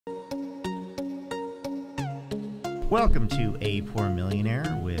Welcome to A Poor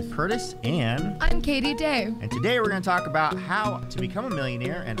Millionaire with Curtis and I'm Katie Day. And today we're going to talk about how to become a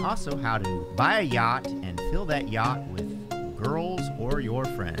millionaire and also how to buy a yacht and fill that yacht with girls or your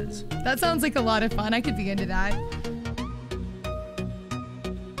friends. That sounds like a lot of fun. I could be into that.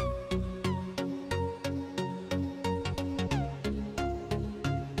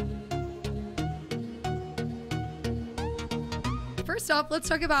 First off, let's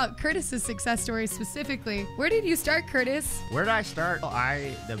talk about Curtis's success story specifically. Where did you start, Curtis? Where did I start?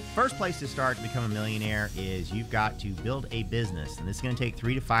 The first place to start to become a millionaire is you've got to build a business. And this is going to take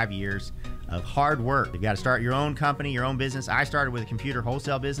 3 to 5 years of hard work. You've got to start your own company, your own business. I started with a computer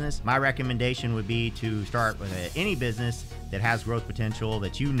wholesale business. My recommendation would be to start with any business that has growth potential,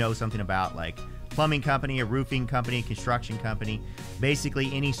 that you know something about, like plumbing company, a roofing company, construction company,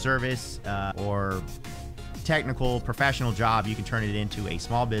 basically any service or technical professional job. You can turn it into a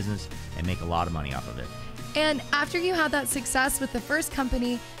small business and make a lot of money off of it. And after you had that success with the first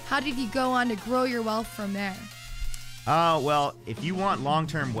company, how did you go on to grow your wealth from there? Well, if you want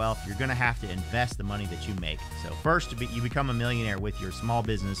long-term wealth, you're going to have to invest the money that you make. So first, you become a millionaire with your small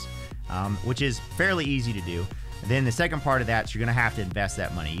business, which is fairly easy to do. Then the second part of that is you're going to have to invest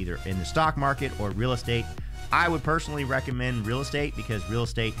that money either in the stock market or real estate. I would personally recommend real estate because real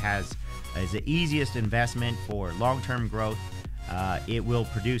estate is the easiest investment for long-term growth. It will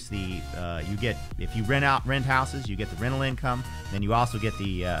produce if you rent houses, you get the rental income. Then you also get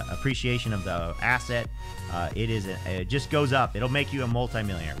the appreciation of the asset. It just goes up. It'll make you a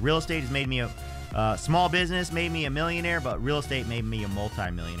multimillionaire. Real estate has made me a small business, made me a millionaire, but real estate made me a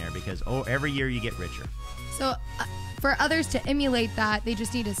multimillionaire because every year you get richer. So for others to emulate that, they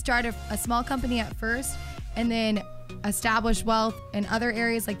just need to start a small company at first and then establish wealth in other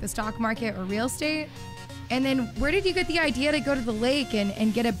areas like the stock market or real estate. And then where did you get the idea to go to the lake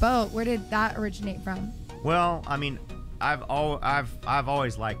and get a boat? Where did that originate from? Well, I mean, I've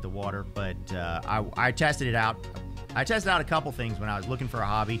always liked the water, but I tested it out. I tested out a couple things when I was looking for a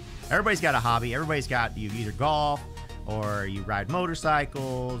hobby. Everybody's got a hobby. You either golf or you ride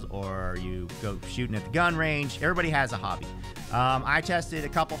motorcycles or you go shooting at the gun range. Everybody has a hobby. I tested a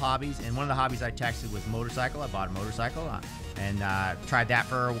couple hobbies, and one of the hobbies I tested was motorcycle. I bought a motorcycle and tried that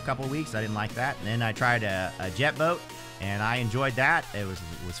for a couple of weeks. I didn't like that. And then I tried a jet boat, and I enjoyed that. It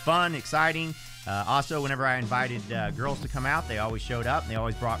was fun, exciting. Also, whenever I invited girls to come out, they always showed up, and they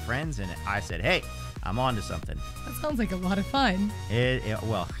always brought friends, and I said, hey, I'm on to something. That sounds like a lot of fun.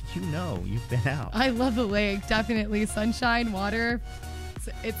 Well, you've been out. I love the lake, definitely. Sunshine, water.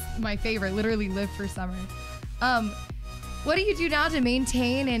 It's my favorite. Literally live for summer. What do you do now to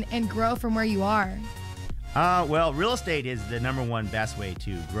maintain and grow from where you are? Well, real estate is the number one best way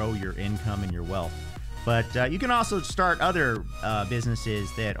to grow your income and your wealth. But you can also start other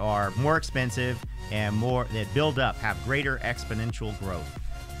businesses that are more expensive and that build up, have greater exponential growth.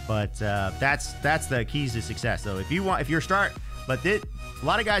 But that's the keys to success. So a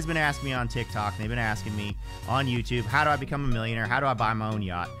lot of guys have been asking me on TikTok, and they've been asking me on YouTube, how do I become a millionaire? How do I buy my own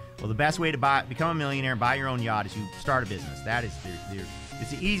yacht? Well, the best way to become a millionaire and buy your own yacht is you start a business. That is it's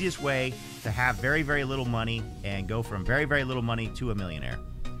the easiest way to have very, very little money and go from very, very little money to a millionaire.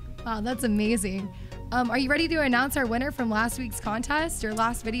 Wow, that's amazing. Are you ready to announce our winner from last week's contest or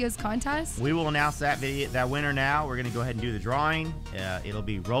last video's contest? We will announce that winner now. We're going to go ahead and do the drawing. It'll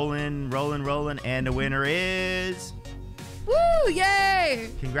be rolling, and the winner is... Woo! Yay!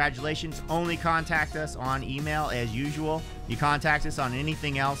 Congratulations. Only contact us on email as usual. You contact us on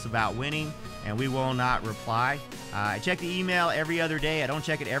anything else about winning, and we will not reply. I check the email every other day. I don't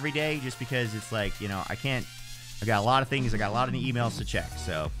check it every day just because it's like, I can't. I got a lot of things. I got a lot of emails to check.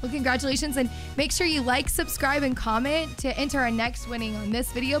 So, well, congratulations, and make sure you like, subscribe, and comment to enter our next winning on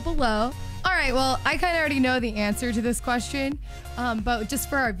this video below. All right. Well, I kind of already know the answer to this question, but just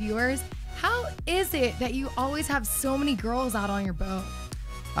for our viewers, how is it that you always have so many girls out on your boat?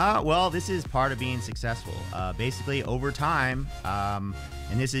 Well, this is part of being successful. Basically, over time, and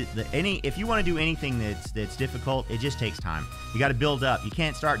this is if you want to do anything that's difficult, it just takes time. You got to build up. You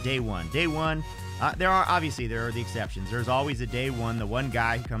can't start day one. Day one. There are the exceptions. There's always a day one, the one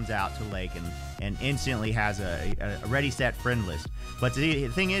guy who comes out to the lake and instantly has a ready set friend list. But the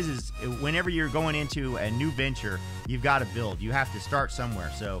thing is whenever you're going into a new venture, you've got to build. You have to start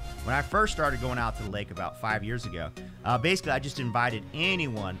somewhere. So when I first started going out to the lake about 5 years ago, basically I just invited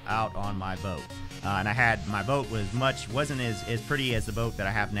anyone out on my boat. And my boat wasn't as pretty as the boat that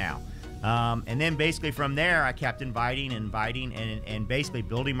I have now. And then basically from there, I kept inviting and basically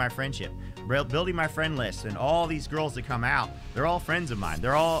building my friendship, building my friend list. And all these girls that come out, they're all friends of mine.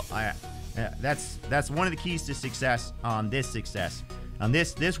 They're all, that's one of the keys to success on this success.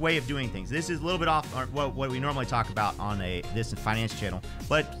 this way of doing things. This is a little bit off what we normally talk about on this finance channel,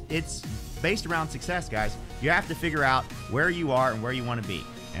 but it's based around success, guys. You have to figure out where you are and where you want to be.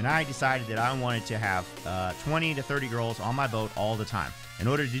 And I decided that I wanted to have 20 to 30 girls on my boat all the time. In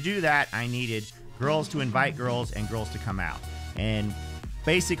order to do that, I needed girls to invite girls and girls to come out. And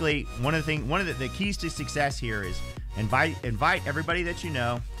basically, one of the keys to success here is invite everybody that you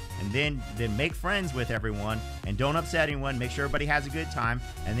know, and then make friends with everyone, and don't upset anyone. Make sure everybody has a good time,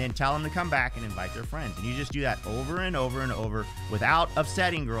 and then tell them to come back and invite their friends. And you just do that over and over and over without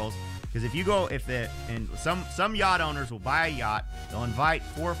upsetting girls. Because some yacht owners will buy a yacht, they'll invite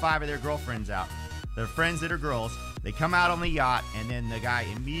 4 or 5 of their girlfriends out, their friends that are girls. They come out on the yacht, and then the guy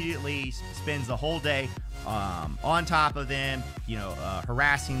immediately spends the whole day on top of them,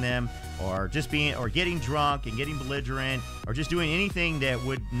 harassing them, or getting drunk and getting belligerent, or just doing anything that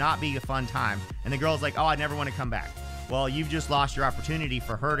would not be a fun time. And the girl's like, "Oh, I never want to come back." Well, you've just lost your opportunity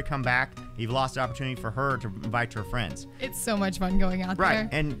for her to come back. You've lost the opportunity for her to invite her friends. It's so much fun going out there. Right,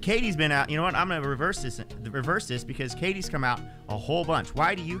 and Katie's been out. You know what? I'm going to reverse this because Katie's come out a whole bunch.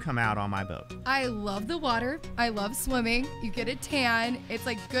 Why do you come out on my boat? I love the water. I love swimming. You get a tan. It's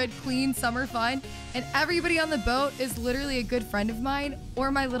like good, clean summer fun. And everybody on the boat is literally a good friend of mine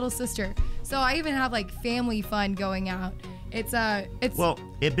or my little sister. So I even have like family fun going out. It's well,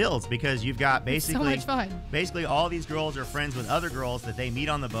 it builds because you've got basically so much fun. Basically, all these girls are friends with other girls that they meet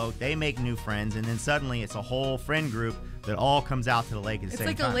on the boat. They make new friends, and then suddenly it's a whole friend group that all comes out to the lake at the same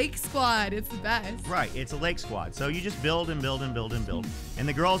time. It's like a lake squad. It's the best. Right, it's a lake squad. So you just build and build and build and build, and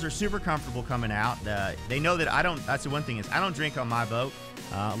the girls are super comfortable coming out. They know that I don't. That's the one thing is I don't drink on my boat.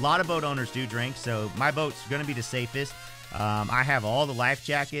 A lot of boat owners do drink, so my boat's going to be the safest. I have all the life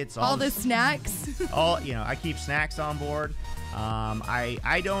jackets, all the snacks. I keep snacks on board.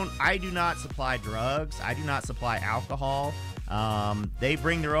 I do not supply drugs. I do not supply alcohol. They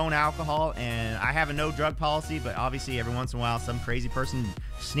bring their own alcohol, and I have a no drug policy, but obviously every once in a while some crazy person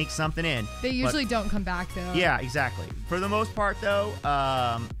sneaks something in. They usually don't come back though. Yeah, exactly. For the most part though,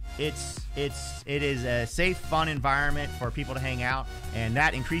 it is a safe, fun environment for people to hang out, and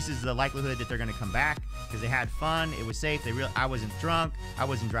that increases the likelihood that they're going to come back because they had fun. It was safe. I wasn't drunk. I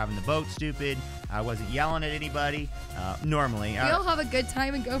wasn't driving the boat stupid. I wasn't yelling at anybody. Normally, we all have a good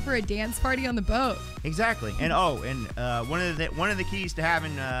time and go for a dance party on the boat. Exactly. And one of the keys to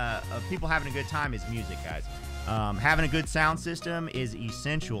having people having a good time is music, guys. Having a good sound system is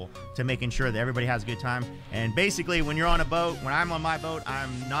essential to making sure that everybody has a good time. And basically, when you're on a boat, when I'm on my boat, I'm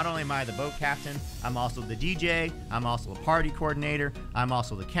not only am I the boat captain, I'm also the DJ, I'm also a party coordinator, I'm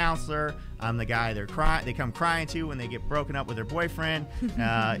also the counselor, I'm the guy they come crying to when they get broken up with their boyfriend.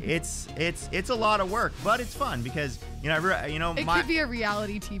 It's a lot of work, but it's fun because it could be a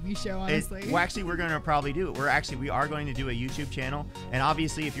reality TV show, honestly. Well, actually, we're going to probably do it. We are going to do a YouTube channel, and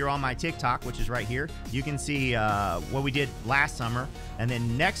obviously, if you're on my TikTok, which is right here, you can see what we did last summer, and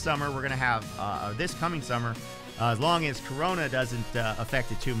then next summer we're going to have this coming summer. As long as Corona doesn't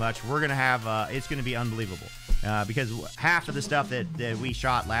affect it too much, we're going to have it's going to be unbelievable because half of the stuff that we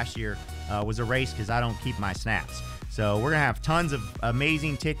shot last year was erased because I don't keep my snaps. So we're going to have tons of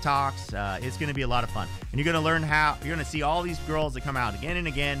amazing TikToks. It's going to be a lot of fun. And you're going to learn you're going to see all these girls that come out again and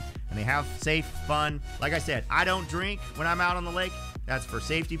again, and they have safe, fun. Like I said, I don't drink when I'm out on the lake. That's for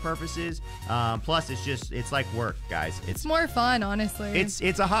safety purposes. Plus, it's like work, guys. It's more fun, honestly.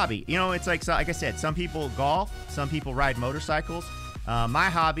 It's a hobby. It's like I said, some people golf, some people ride motorcycles. My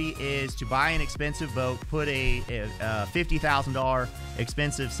hobby is to buy an expensive boat, put a $50,000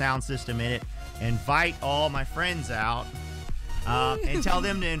 expensive sound system in it, invite all my friends out, and tell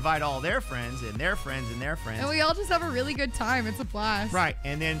them to invite all their friends and their friends and their friends. And we all just have a really good time. It's a blast. Right,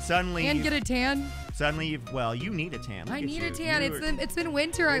 and then suddenly get a tan. Suddenly, you need a tan. I need a tan. It's been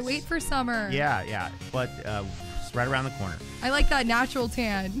winter. I wait for summer. Yeah, but it's right around the corner. I like that natural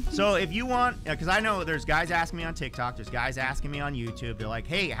tan. So if you want, because I know there's guys asking me on TikTok, there's guys asking me on YouTube. They're like,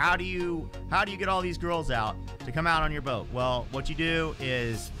 "Hey, how do you get all these girls out to come out on your boat?" Well, what you do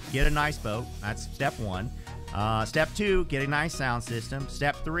is get a nice boat. That's step 1. Step 2, get a nice sound system.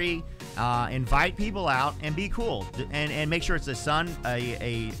 Step 3, invite people out and be cool and make sure it's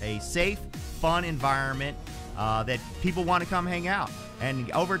a safe, fun environment that people want to come hang out.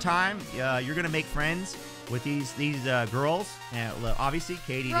 And over time, you're going to make friends with these girls. And obviously,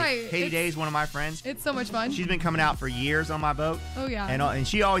 Katie Day is one of my friends. It's so much fun. She's been coming out for years on my boat. Oh yeah. And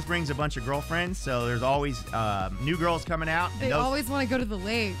she always brings a bunch of girlfriends. So there's always new girls coming out. They always want to go to the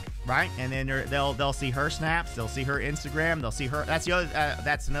lake. Right, and then they'll see her snaps, they'll see her Instagram, they'll see her.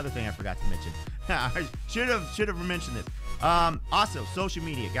 That's another thing I forgot to mention. I should have mentioned this. Also, social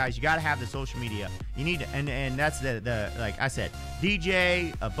media, guys. You got to have the social media. You need to, and that's the like I said,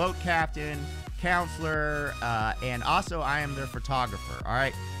 DJ, a boat captain, counselor, and also I am their photographer. All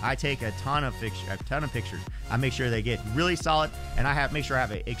right, I take a ton of pictures. I make sure they get really solid, and make sure I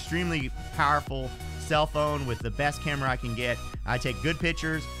have an extremely powerful cell phone with the best camera I can get. I take good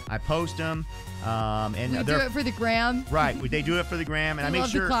pictures. I post them. And we do it for the gram. Right, they do it for the gram, and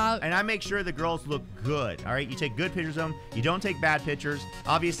I make sure the girls look good. All right, you take good pictures of them. You don't take bad pictures.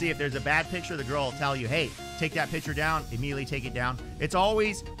 Obviously, if there's a bad picture, the girl will tell you, "Hey, take that picture down." Immediately take it down. It's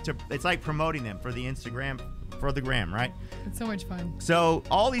like promoting them for the Instagram, for the gram, right? It's so much fun. So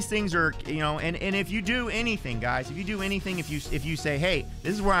all these things are, and if you do anything, guys, if you say, "Hey,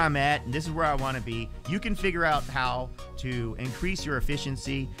 this is where I'm at, and this is where I want to be," you can figure out how to increase your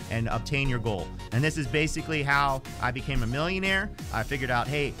efficiency and obtain your goal. And this is basically how I became a millionaire. I figured out,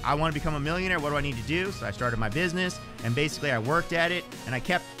 hey, I want to become a millionaire. What do I need to do? So I started my business, and basically I worked at it, and I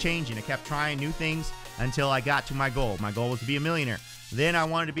kept changing. I kept trying new things until I got to my goal. My goal was to be a millionaire. Then I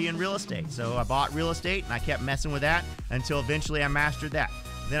wanted to be in real estate. So I bought real estate, and I kept messing with that until eventually I mastered that.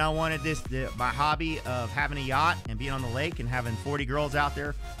 Then I wanted my hobby of having a yacht and being on the lake and having 40 girls out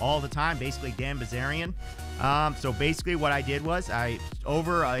there all the time, basically Dan Bazarian. So basically what I did was it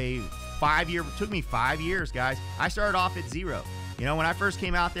took me 5 years, guys. I started off at zero. When I first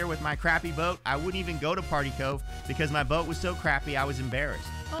came out there with my crappy boat, I wouldn't even go to Party Cove because my boat was so crappy, I was embarrassed.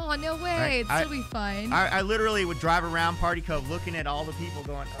 Oh, no way. Right? It'll be fun. I literally would drive around Party Cove looking at all the people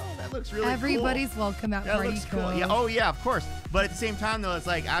going, oh, that looks really Everybody's cool. welcome at That Party looks Cove. cool. Yeah, oh, yeah, of course. But at the same time, though, it's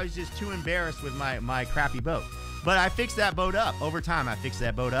like I was just too embarrassed with my crappy boat. But I fixed that boat up. Over time, I fixed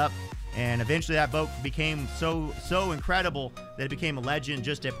that boat up. And eventually that boat became so incredible that it became a legend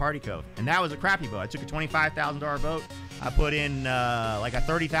just at Party Cove. And that was a crappy boat. I took a $25,000 boat. I put in like a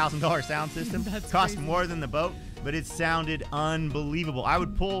 $30,000 sound system. That's cost crazy. more than the boat, but it sounded unbelievable. I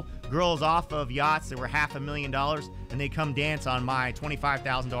would pull girls off of yachts that were $500,000, and they'd come dance on my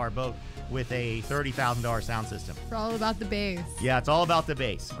 $25,000 boat with a $30,000 sound system. It's all about the bass. Yeah, it's all about the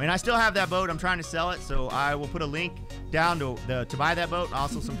bass. I mean, I still have that boat. I'm trying to sell it, so I will put a link down to buy that boat.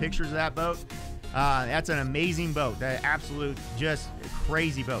 Also, some pictures of that boat. That's an amazing boat. That absolute, just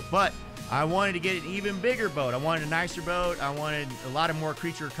crazy boat. But I wanted to get an even bigger boat. I wanted a nicer boat. I wanted a lot of more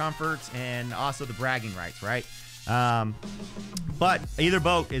creature comforts and also the bragging rights, right? But either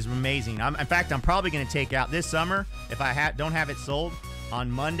boat is amazing. In fact, I'm probably going to take out this summer, if I don't have it sold, on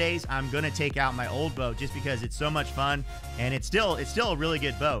Mondays, I'm going to take out my old boat just because it's so much fun, and it's still a really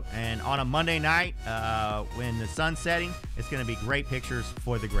good boat. And on a Monday night, when the sun's setting, it's going to be great pictures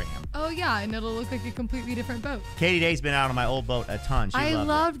for the gram. Oh, yeah, and it'll look like a completely different boat. Katie Day's been out on my old boat a ton. I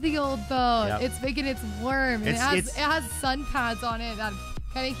loved the old boat. Yep. It's big and it's warm. And it has sun pads on it that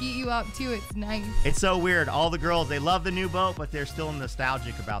kind of heat you up, too. It's nice. It's so weird. All the girls, they love the new boat, but they're still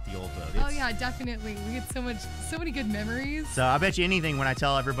nostalgic about the old boat. Oh, yeah, definitely. We get so many good memories. So I bet you anything when I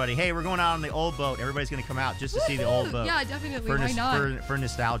tell everybody, hey, we're going out on the old boat, everybody's going to come out just to see the old boat. Yeah, definitely. Why not? For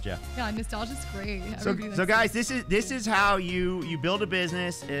nostalgia. Yeah, nostalgia's great. So guys, this is how you build a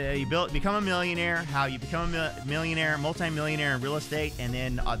business, become a millionaire, how you become a millionaire, multi-millionaire in real estate, and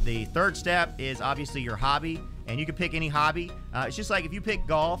then the third step is obviously your hobby. And you can pick any hobby. It's just like if you pick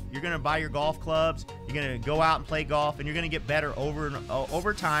golf, you're going to buy your golf clubs, you're going to go out and play golf, and you're going to get better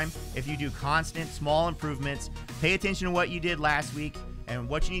over time if you do constant small improvements. Pay attention to what you did last week and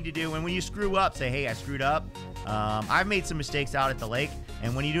what you need to do. And when you screw up, say, hey, I screwed up. I've made some mistakes out at the lake.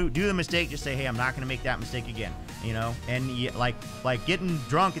 And when you do the mistake, just say, hey, I'm not going to make that mistake again. And like getting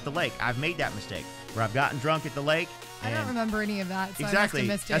drunk at the lake. I've made that mistake where I've gotten drunk at the lake. I don't remember any of that. So Exactly. I must have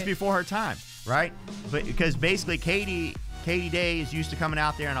missed it. That's before her time. Right? But because basically Katie Day is used to coming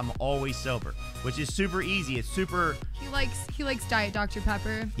out there, and I'm always sober, which is super easy. It's super. He likes Diet Dr.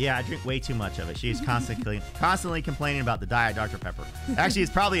 Pepper. Yeah, I drink way too much of it. She's constantly complaining about the Diet Dr. Pepper. Actually,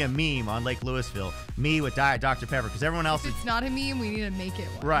 it's probably a meme on Lake Louisville. Me with Diet Dr. Pepper, because everyone else If it's not a meme, we need to make it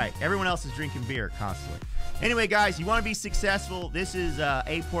one. Right. Everyone else is drinking beer constantly. Anyway, guys, you want to be successful. This is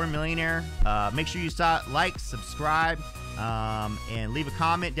A Poor Millionaire. Make sure you like, subscribe, and leave a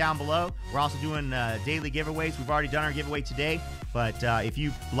comment down below. We're also doing daily giveaways. We've already done our giveaway today, but if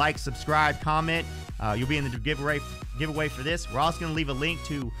you like, subscribe, comment, you'll be in the giveaway for this. We're also going to leave a link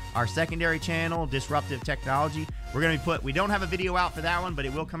to our secondary channel, Disruptive Technology. We don't have a video out for that one, but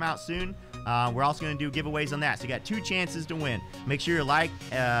it will come out soon. We're also going to do giveaways on that. So you got 2 chances to win. Make sure you like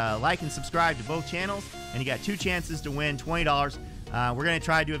and subscribe to both channels, and you got 2 chances to win $20. We're going to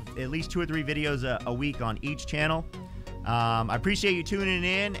try to do at least 2 or 3 videos a week on each channel. I appreciate you tuning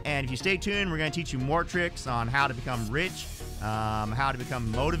in, and if you stay tuned, we're going to teach you more tricks on how to become rich, how to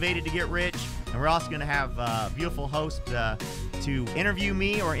become motivated to get rich, And we're also going to have a beautiful host to interview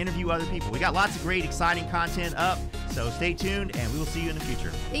me or interview other people. We got lots of great, exciting content up, so stay tuned, and we will see you in the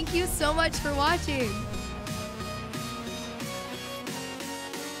future. Thank you so much for watching.